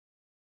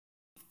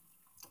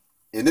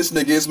And this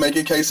nigga is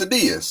making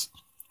quesadillas.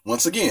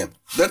 Once again,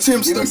 the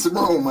Timster. Give me some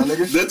room, my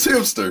nigga. The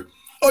Timster.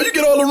 Oh, you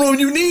get all the room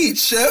you need,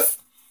 chef.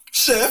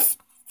 Chef.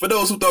 For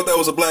those who thought that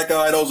was a black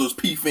eye, those was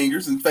P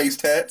fingers and face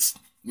tats.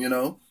 You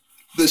know,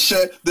 the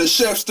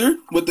chefster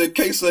with the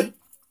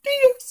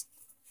quesadillas.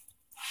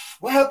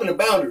 What happened to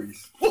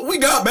boundaries? Well, we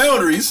got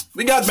boundaries.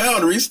 We got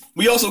boundaries.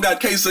 We also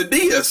got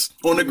quesadillas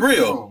on the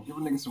grill. Give a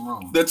nigga some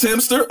room. The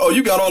Timster. Oh,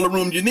 you got all the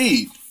room you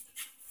need.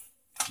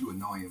 You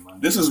annoying, man.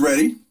 This is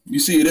ready. You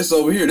see this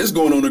over here. This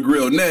going on the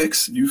grill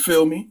next. You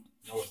feel me?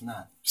 No, it's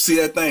not. See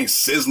that thing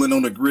sizzling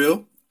on the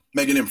grill?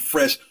 Making them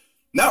fresh.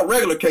 Not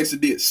regular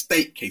quesadillas.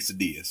 Steak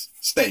quesadillas.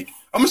 Steak.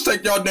 I'm going to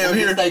take y'all down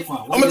here. I'm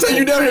going to take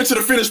you down here to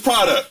the finished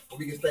product. Where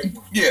we get steak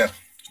from? Yeah.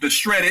 The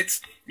shredded.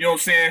 You know what I'm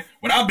saying?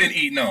 What I've been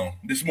eating on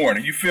this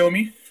morning. You feel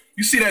me?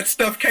 You see that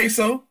stuffed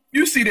queso?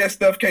 You see that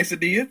stuffed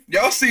quesadilla?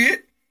 Y'all see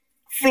it?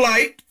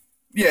 Flight.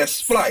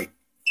 Yes, flight.